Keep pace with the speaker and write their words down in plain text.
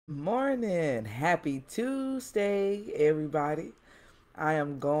Morning. Happy Tuesday, everybody. I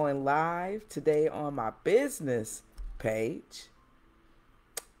am going live today on my business page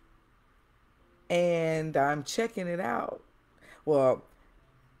and I'm checking it out. Well,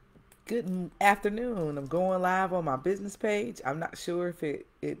 good afternoon. I'm going live on my business page. I'm not sure if it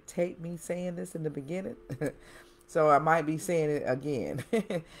take me saying this in the beginning. So I might be saying it again.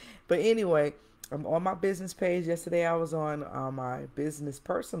 But anyway, I'm on my business page. Yesterday I was on my business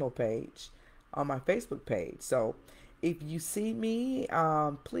personal page on my Facebook page. So if you see me,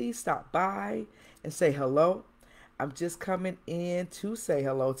 please stop by and say hello. I'm just coming in to say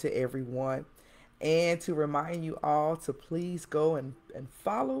hello to everyone and to remind you all to please go and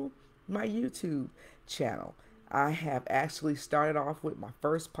follow my YouTube channel. I have actually started off with my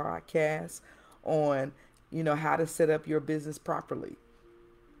first podcast on, how to set up your business properly.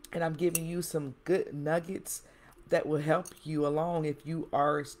 And I'm giving you some good nuggets that will help you along if you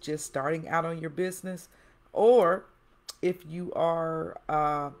are just starting out on your business or if you are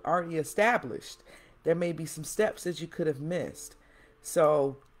already established. There may be some steps that you could have missed.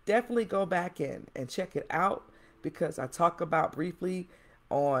 So definitely go back in and check it out because I talk about briefly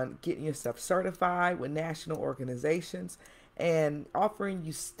on getting yourself certified with national organizations and offering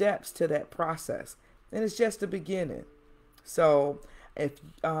you steps to that process. And it's just the beginning. So if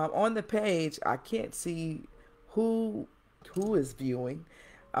on the page I can't see who is viewing,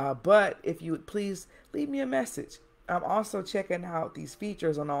 but if you would please leave me a message. I'm also checking out these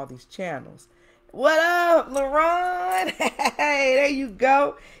features on all these channels. What up, LaRon? Hey, there you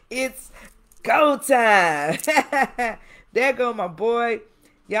go. It's go time. There go my boy.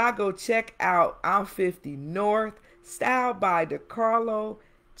 Y'all go check out I'm 50 North, styled by DeCarlo.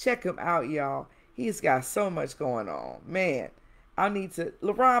 Check him out, y'all. He's got so much going on. Man, I need to,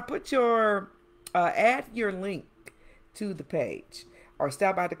 LaRon, put add your link to the page or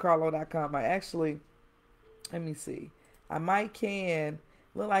styledbydecarlo.com. Let me see. I might can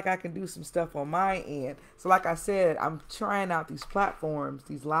look like I can do some stuff on my end. So like I said, I'm trying out these platforms,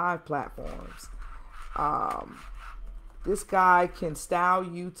 these live platforms. This guy can style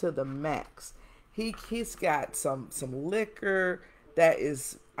you to the max. He's got some liquor that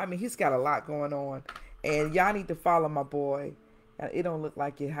is, he's got a lot going on. And y'all need to follow my boy. It don't look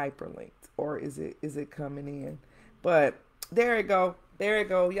like it hyperlinked, or is it coming in? But there you go. There you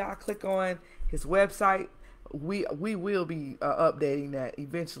go. Y'all click on his website. We will be updating that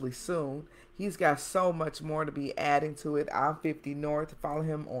eventually soon. He's got so much more to be adding to it. I'm 50 North. Follow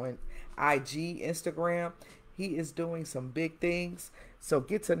him on IG, Instagram. He is doing some big things. So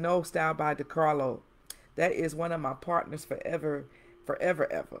get to know Style by DeCarlo. That is one of my partners forever.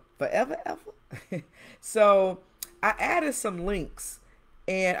 So I added some links,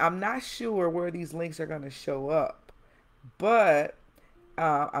 and I'm not sure where these links are going to show up, but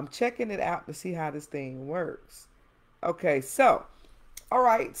I'm checking it out to see how this thing works. Okay, so, all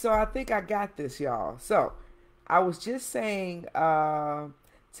right, so I think I got this, y'all. So I was just saying to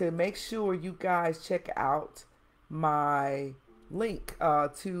make sure you guys check out my link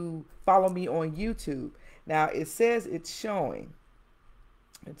to follow me on YouTube. Now, it says it's showing.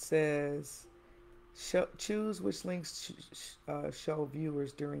 It says choose which links show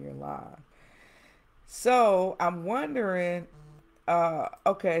viewers during your live. So I'm wondering,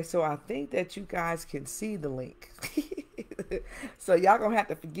 okay, so I think that you guys can see the link. So y'all gonna have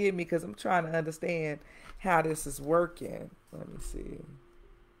to forgive me because I'm trying to understand how this is working. Let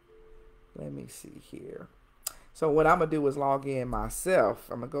me see here. So what I'm gonna do is log in myself.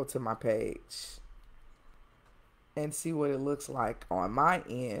 I'm gonna go to my page and see what it looks like on my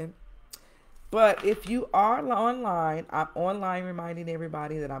end. But if you are online, I'm online reminding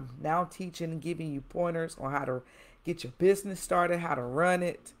everybody that I'm now teaching and giving you pointers on how to get your business started, how to run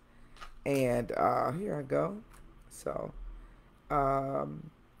it. And here I go. So,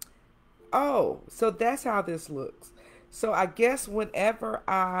 so that's how this looks. So I guess whenever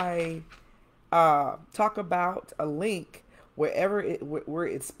I talk about a link, where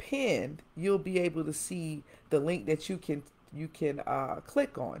it's pinned, you'll be able to see the link that you can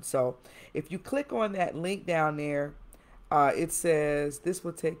click on. So if you click on that link down there, it says this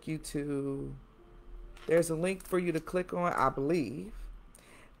will take you to, there's a link for you to click on, I believe.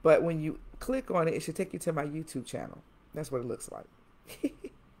 But when you click on it, it should take you to my YouTube channel. That's what it looks like.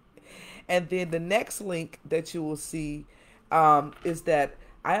 And then the next link that you will see is that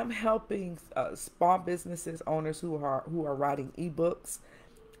I am helping small businesses owners who are writing ebooks,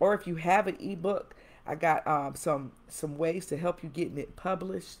 or if you have an ebook, I got some ways to help you getting it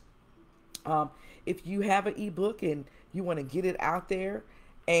published. If you have an ebook and you want to get it out there,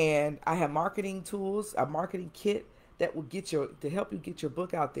 and I have marketing tools, a marketing kit that will get your to help you get your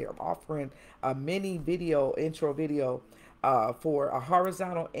book out there. I'm offering a mini video, intro video, for a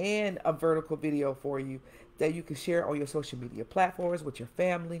horizontal and a vertical video for you that you can share on your social media platforms with your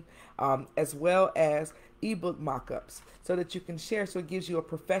family, as well as ebook mock-ups so that you can share, so it gives you a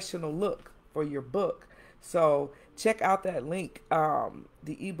professional look for your book. So check out that link,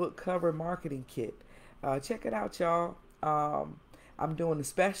 the ebook cover marketing kit. Check it out, y'all. I'm doing a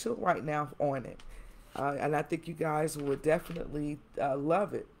special right now on it, and I think you guys would definitely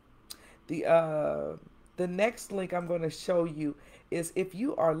love it. The next link I'm going to show you is if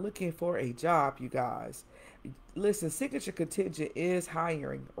you are looking for a job, you guys. Listen, Signature Contingent is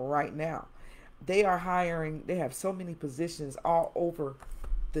hiring right now. They are hiring. They have so many positions all over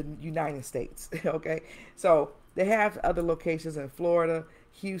the United States. Okay, so they have other locations in Florida,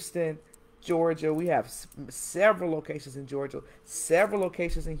 Houston, Georgia. We have several locations in Georgia, several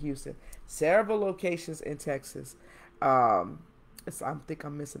locations in Houston, several locations in Texas. I think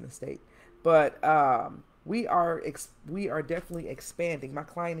I'm missing a state, but we are definitely expanding. My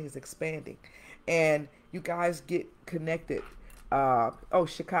client is expanding, and you guys get connected.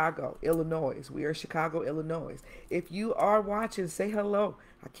 Chicago, Illinois. We are Chicago, Illinois. If you are watching, say hello.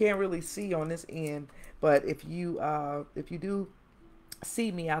 I can't really see on this end, but if you do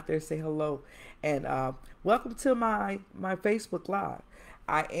see me out there, say hello, and welcome to my Facebook Live.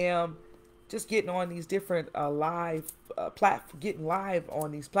 I am just getting on these different getting live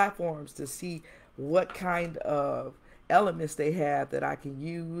on these platforms to see what kind of elements they have that I can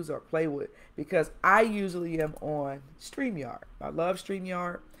use or play with, because I usually am on StreamYard. I love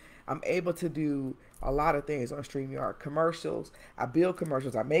StreamYard. I'm able to do a lot of things on StreamYard. Commercials. I build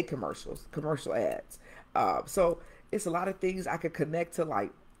commercials. I make commercials, commercial ads. So it's a lot of things. I could connect to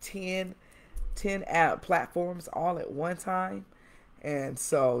like 10 ad platforms all at one time. And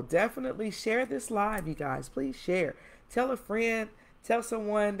so definitely share this live, you guys. Please share. Tell a friend. Tell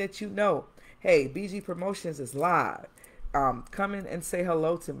someone that you know. Hey, BG Promotions is live. Come in and say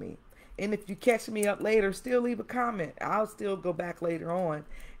hello to me. And if you catch me up later, still leave a comment. I'll still go back later on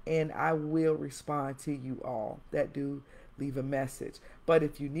and I will respond to you all that do leave a message. But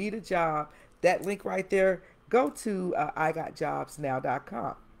if you need a job, that link right there, go to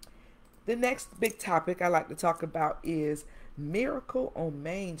igotjobsnow.com. The next big topic I like to talk about is Miracle on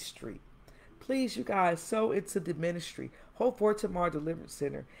Main Street. Please, you guys, sow into the ministry. Hope for Tomorrow Deliverance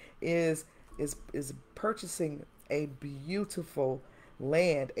Center is purchasing a beautiful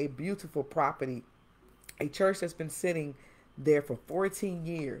land, a beautiful property, a church that's been sitting there for 14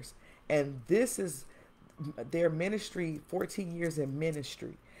 years. And this is their ministry, 14 years in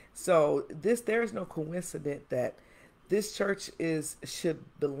ministry. So there is no coincidence that this church should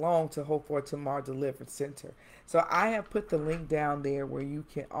belong to Hope for Tomorrow Deliverance Center. So I have put the link down there where you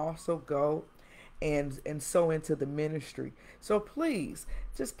can also go and sow into the ministry. So please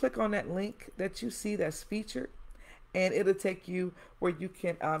just click on that link that you see that's featured, and it'll take you where you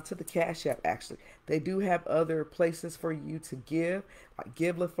can to the Cash App. Actually, they do have other places for you to give, like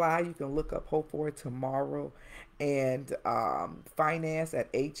GiveLify. You can look up Hope for Tomorrow, and finance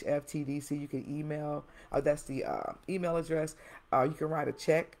at HFTDC. You can email. That's the email address. You can write a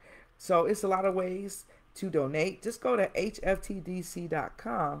check. So it's a lot of ways to donate. Just go to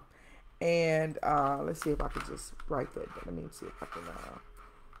hftdc.com. And let's see if I can just write that. Let me see if I can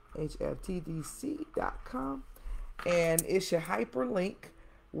hftdc.com. And it's your hyperlink,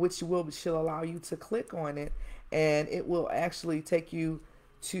 which should allow you to click on it, and it will actually take you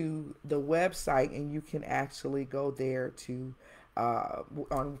to the website, and you can actually go there to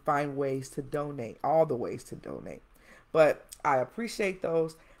find ways to donate, all the ways to donate. But I appreciate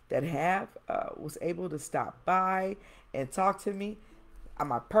those that was able to stop by and talk to me.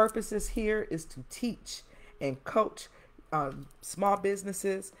 My purpose here is to teach and coach small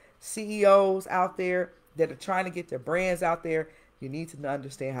businesses, CEOs out there that are trying to get their brands out there. You need to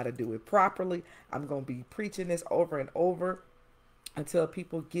understand how to do it properly. I'm going to be preaching this over and over until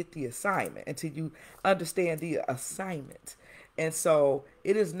people get the assignment, until you understand the assignment. And so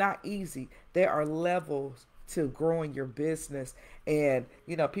it is not easy. There are levels to growing your business. And,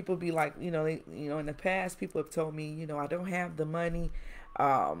 people be like, in the past, people have told me, I don't have the money.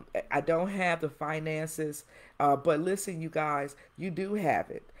 I don't have the finances. But listen, you guys, you do have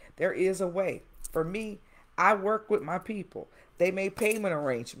it. There is a way. For me, I work with my people. They make payment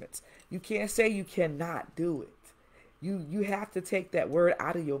arrangements. You can't say you cannot do it. You have to take that word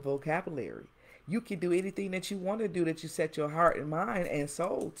out of your vocabulary. You can do anything that you want to do, that you set your heart and mind and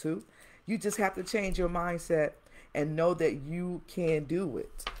soul to. You just have to change your mindset and know that you can do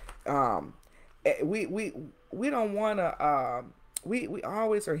it. We don't want to We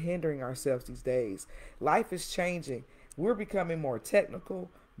always are hindering ourselves these days. Life is changing. We're becoming more technical,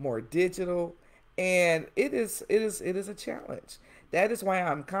 more digital, and it is a challenge. That is why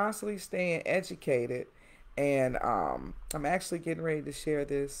I'm constantly staying educated, and I'm actually getting ready to share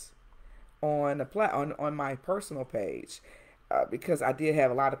this on my personal page, because I did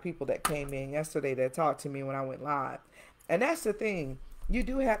have a lot of people that came in yesterday that talked to me when I went live, and that's the thing. You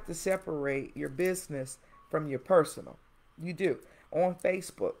do have to separate your business from your personal. You do on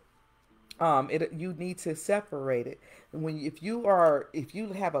Facebook. You need to separate it. If you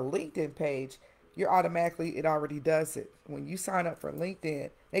have a LinkedIn page, you're automatically, it already does it. When you sign up for LinkedIn,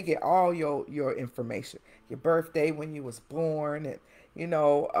 they get all your information, your birthday, when you was born, and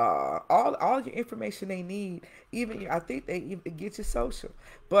all your information they need. Even I think they even get your social,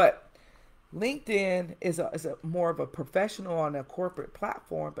 but LinkedIn is a more of a professional on a corporate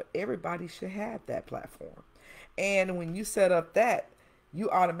platform, but everybody should have that platform. And when you set up that, you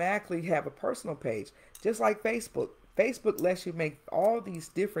automatically have a personal page, just like Facebook. Facebook lets you make all these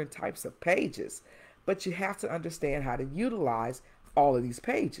different types of pages, but you have to understand how to utilize all of these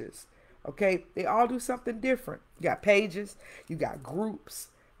pages. Okay, they all do something different. You got pages, you got groups.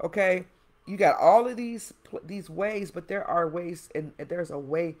 Okay, you got all of these ways, but there are ways, and there's a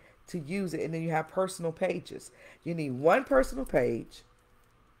way to use it. And then you have personal pages. You need one personal page,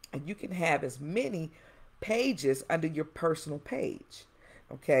 and you can have as many pages under your personal page.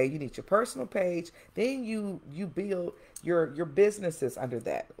 Okay, you need your personal page. Then you build your businesses under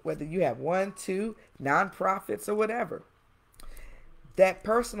that. Whether you have one, two, nonprofits, or whatever. That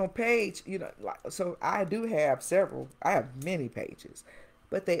personal page, so I do have several. I have many pages,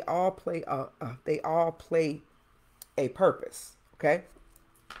 but they all play a purpose. Okay,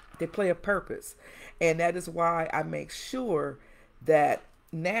 they play a purpose, and that is why I make sure that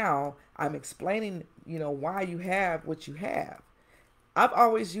now I'm explaining, why you have what you have. I've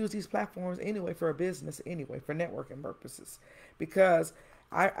always used these platforms anyway for a business, anyway, for networking purposes, because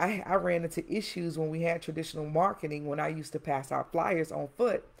I ran into issues when we had traditional marketing. When I used to pass out flyers on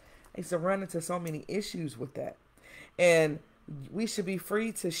foot, I used to run into so many issues with that. And we should be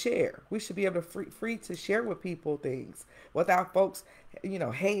free to share. We should be able to free to share with people things without folks,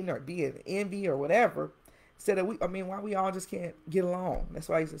 hating or being envy or whatever. Instead of why we all just can't get along? That's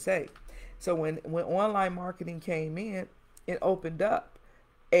what I used to say. So when online marketing came in, it opened up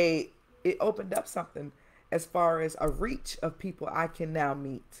something as far as a reach of people I can now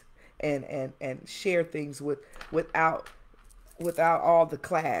meet and share things without all the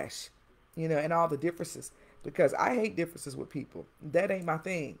clash, and all the differences, because I hate differences with people. That ain't my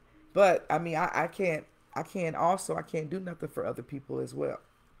thing. But I can't do nothing for other people as well.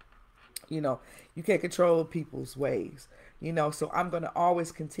 You can't control people's ways. So I'm going to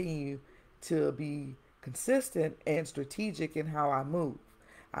always continue to be consistent and strategic in how I move.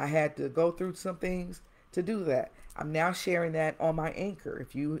 I had to go through some things to do that. I'm now sharing that on my Anchor.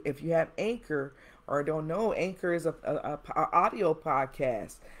 If you have Anchor or don't know, Anchor is a audio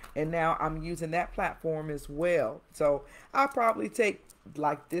podcast, and now I'm using that platform as well. So I'll probably take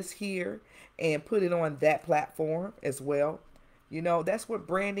like this here and put it on that platform as well. That's what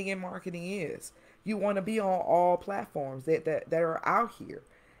branding and marketing is. You want to be on all platforms that are out here,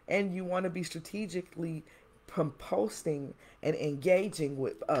 and you want to be strategically posting and engaging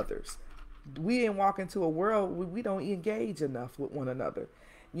with others. We didn't walk into a world where we don't engage enough with one another.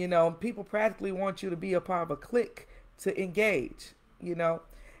 People practically want you to be a part of a clique to engage,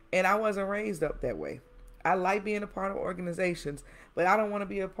 and I wasn't raised up that way. I like being a part of organizations, but I don't want to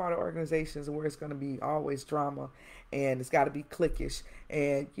be a part of organizations where it's going to be always drama and it's got to be cliquish.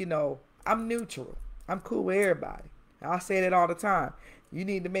 And, I'm neutral. I'm cool with everybody. I say that all the time. You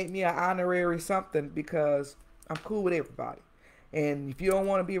need to make me an honorary something because I'm cool with everybody. And if you don't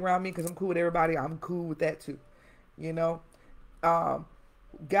want to be around me because I'm cool with everybody, I'm cool with that too.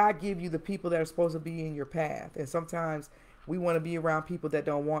 God give you the people that are supposed to be in your path. And sometimes we want to be around people that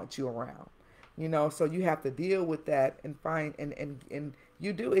don't want you around. So you have to deal with that and find, and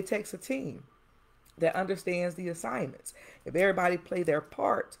you do. It takes a team that understands the assignments. If everybody play their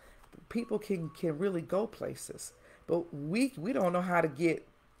part, people can really go places. But we don't know how to get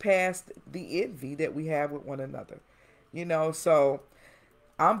past the envy that we have with one another. So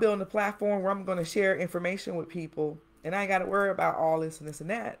I'm building a platform where I'm going to share information with people, and I ain't got to worry about all this and this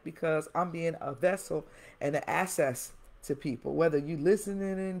and that, because I'm being a vessel and an access to people, whether you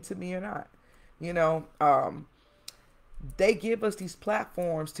listening to me or not. They give us these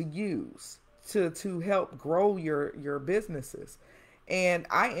platforms to use to help grow your businesses. And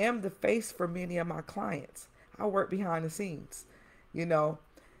I am the face for many of my clients. I work behind the scenes.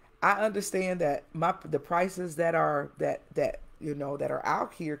 I understand that the prices that that are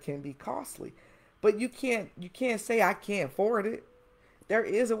out here can be costly. But you can't say I can't afford it. There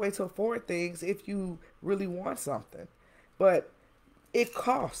is a way to afford things if you really want something. But it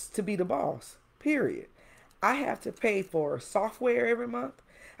costs to be the boss, period. I have to pay for software every month.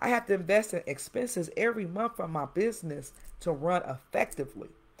 I have to invest in expenses every month for my business to run effectively.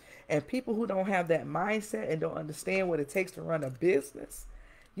 And people who don't have that mindset and don't understand what it takes to run a business,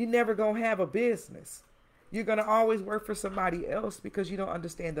 you're never going to have a business. You're going to always work for somebody else because you don't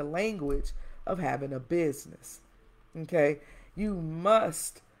understand the language of having a business. Okay? You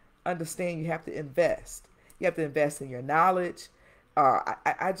must understand you have to invest. You have to invest in your knowledge.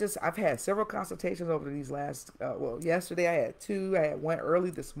 I've had several consultations over these last, yesterday I had two. I had one early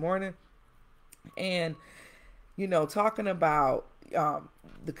this morning. And, talking about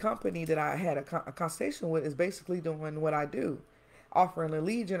the company that I had a consultation with is basically doing what I do, offering a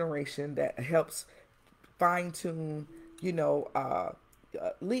lead generation that helps fine tune,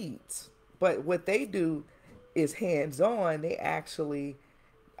 leads. But what they do is hands on. They actually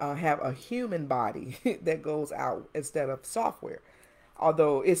have a human body that goes out instead of software.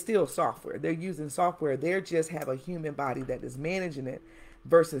 Although it's still software, they're using software. They just have a human body that is managing it.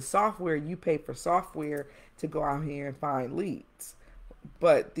 Versus software, you pay for software to go out here and find leads.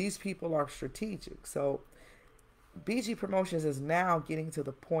 But these people are strategic. So BG Promotions is now getting to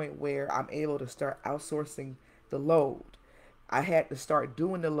the point where I'm able to start outsourcing the load. I had to start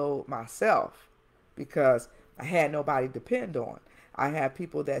doing the load myself because I had nobody to depend on. I have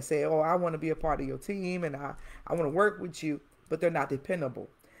people that say, oh, I want to be a part of your team and I want to work with you, but they're not dependable.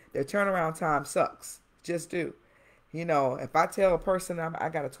 Their turnaround time sucks. Just do. If I tell a person I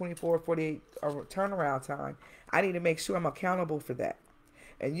got a 24, 48 turnaround time, I need to make sure I'm accountable for that.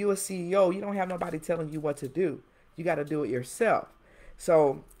 And you a CEO, you don't have nobody telling you what to do. You got to do it yourself.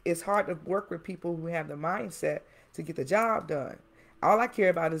 So it's hard to work with people who have the mindset to get the job done. All I care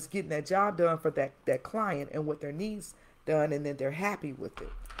about is getting that job done for that client and what their needs done, and then they're happy with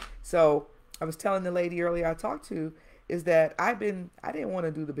it. So I was telling the lady earlier I talked to is that I didn't want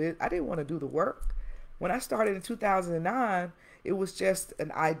to do I didn't want to do the work. When I started in 2009, it was just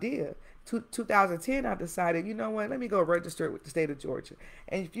an idea. 2010, I decided, you know what, let me go register it with the state of Georgia.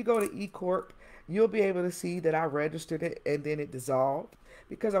 And if you go to eCorp, you'll be able to see that I registered it and then it dissolved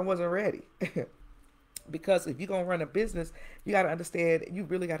because I wasn't ready. Because if you're going to run a business, you got to understand you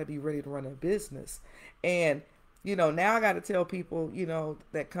really got to be ready to run a business. And, now I got to tell people,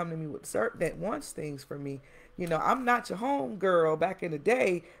 that come to me with that wants things for me. I'm not your home girl back in the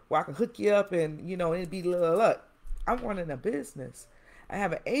day where I can hook you up and, it'd be luck. I'm running a business. I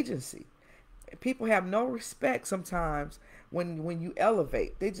have an agency. People have no respect sometimes when you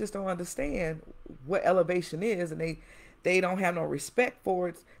elevate. They just don't understand what elevation is, and they don't have no respect for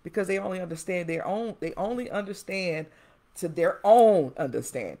it because they only understand they only understand to their own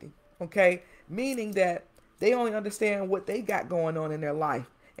understanding. Okay? Meaning that they only understand what they got going on in their life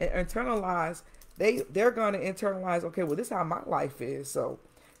and internalize. They're going to internalize, okay, well, this is how my life is. So,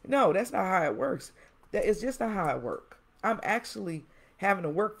 no, that's not how it works. That is just not how it works. I'm actually having to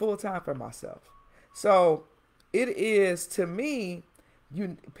work full time for myself. So, it is, to me,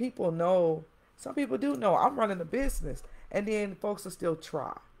 people know, some people do know I'm running a business, and then folks will still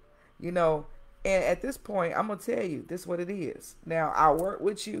try, and at this point, I'm going to tell you, this is what it is. Now, I'll work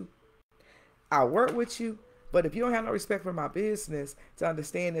with you, but if you don't have no respect for my business to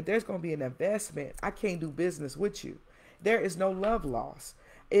understand that there's going to be an investment, I can't do business with you. There is no love loss.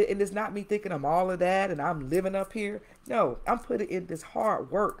 And it's not me thinking I'm all of that and I'm living up here. No, I'm putting in this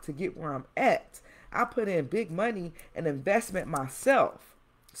hard work to get where I'm at. I put in big money and investment myself.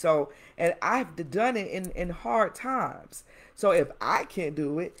 So, and I've done it in hard times. So if I can't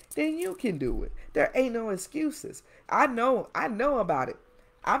do it, then you can do it. There ain't no excuses. I know about it.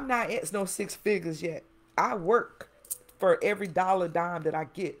 I'm not at no six figures yet. I work for every dollar dime that I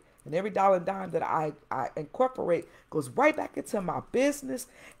get, and every dollar dime that I incorporate goes right back into my business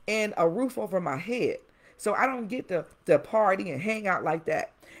and a roof over my head. So I don't get to party and hang out like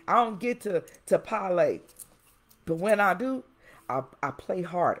that. I don't get to parlay. But when I do, I play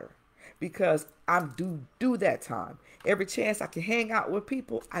harder because I do that time. Every chance I can hang out with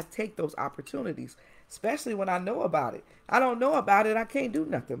people, I take those opportunities, especially when I know about it. I don't know about it, I can't do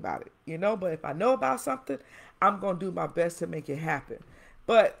nothing about it, but if I know about something, I'm going to do my best to make it happen.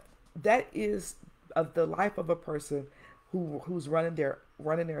 But that is the life of a person who's running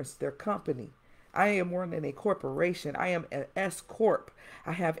their company. I am running a corporation. I am an S Corp.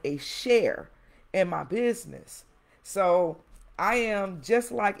 I have a share in my business. So I am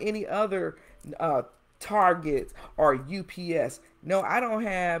just like any other Target or UPS. No, I don't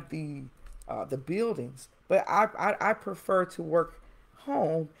have the buildings, but I prefer to work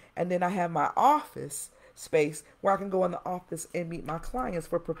home, and then I have my office space where I can go in the office and meet my clients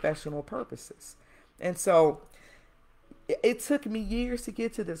for professional purposes. And so it took me years to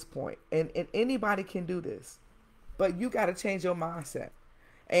get to this point, and anybody can do this, but you got to change your mindset.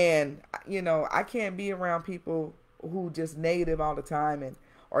 And I can't be around people who just negative all the time, and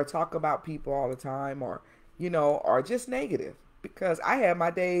or talk about people all the time, or are just negative, because I have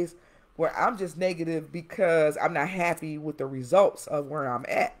my days where I'm just negative because I'm not happy with the results of where I'm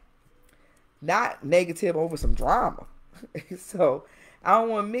at, not negative over some drama. So I don't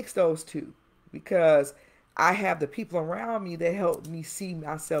want to mix those two, because I have the people around me that help me see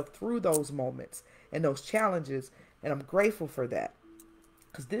myself through those moments and those challenges. And I'm grateful for that,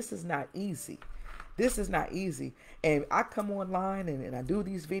 because this is not easy. This is not easy. And I come online and I do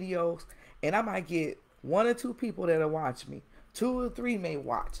these videos, and I might get one or two people that'll watch me. Two or three may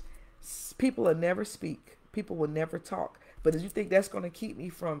watch. People will never speak. People will never talk. But if you think that's going to keep me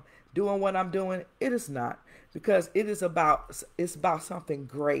from doing what I'm doing, it is not, because it's about something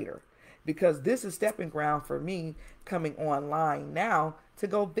greater. Because this is stepping ground for me coming online now to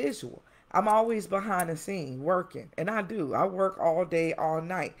go visual. I'm always behind the scene working, and I work all day, all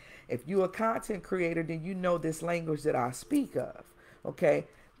night. If you're a content creator, then you know this language that I speak of. Okay,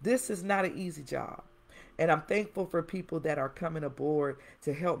 this is not an easy job. And I'm thankful for people that are coming aboard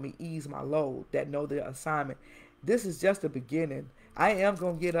to help me ease my load, that know the assignment. This is just the beginning. I am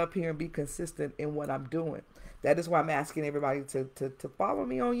going to get up here and be consistent in what I'm doing. That is why I'm asking everybody to follow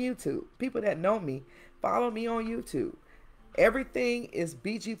me on YouTube. People that know me, follow me on YouTube. Everything is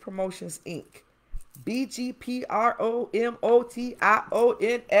BG Promotions Inc.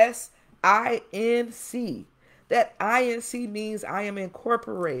 BGPROMOTIONSINC. That INC means I am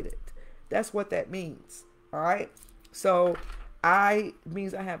incorporated. That's what that means. All right. So I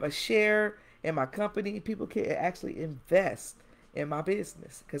means I have a share in my company. People can actually invest in my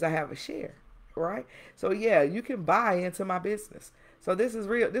business because I have a share. Right. So yeah, you can buy into my business. So this is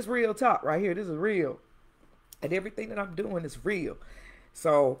real. This real talk right here. This is real. And everything that I'm doing is real.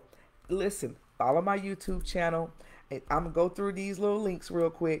 So listen, follow my YouTube channel. And I'm going to go through these little links real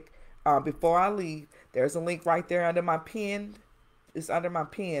quick. Before I leave, there's a link right there under my pin. It's under my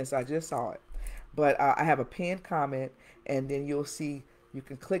pin, so I just saw it. But I have a pinned comment, and then you'll see, you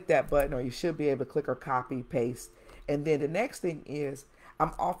can click that button, or you should be able to click or copy, paste. And then the next thing is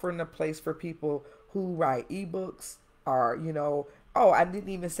I'm offering a place for people who write ebooks, or, I didn't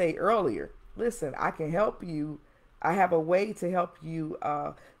even say earlier. Listen, I can help you. I have a way to help you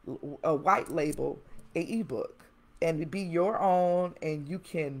a white label a ebook and be your own, and you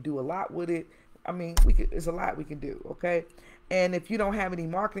can do a lot with it. I mean, there's a lot we can do, okay? And if you don't have any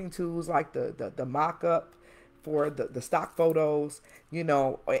marketing tools like the mock-up for the stock photos, and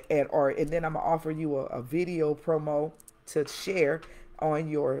then I'm gonna offer you a video promo to share on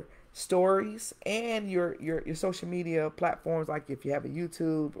your stories and your social media platforms, like if you have a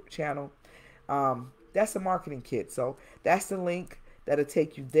YouTube channel. That's a marketing kit. So that's the link that'll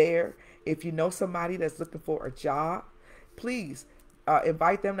take you there. If you know somebody that's looking for a job, please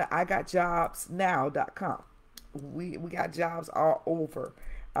invite them to IGotJobsNow.com. We got jobs all over.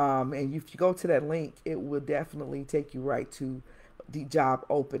 And if you go to that link, it will definitely take you right to the job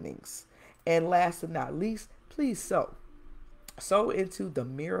openings. And last but not least, please sow into the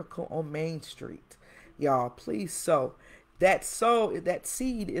miracle on Main Street. Y'all, please sow. That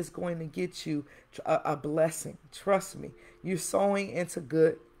seed is going to get you a blessing. Trust me. You're sowing into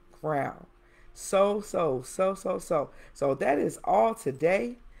good ground. So that is all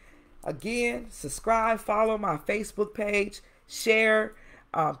today. Again, subscribe, follow my Facebook page, share.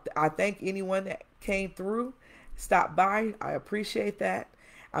 I thank anyone that came through, stopped by. I appreciate that.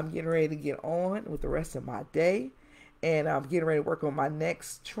 I'm getting ready to get on with the rest of my day, and I'm getting ready to work on my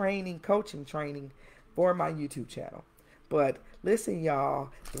next coaching training for my YouTube channel. But listen, y'all,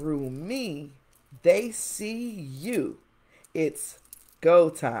 through me, they see you. It's go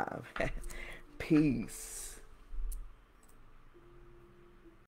time. Peace.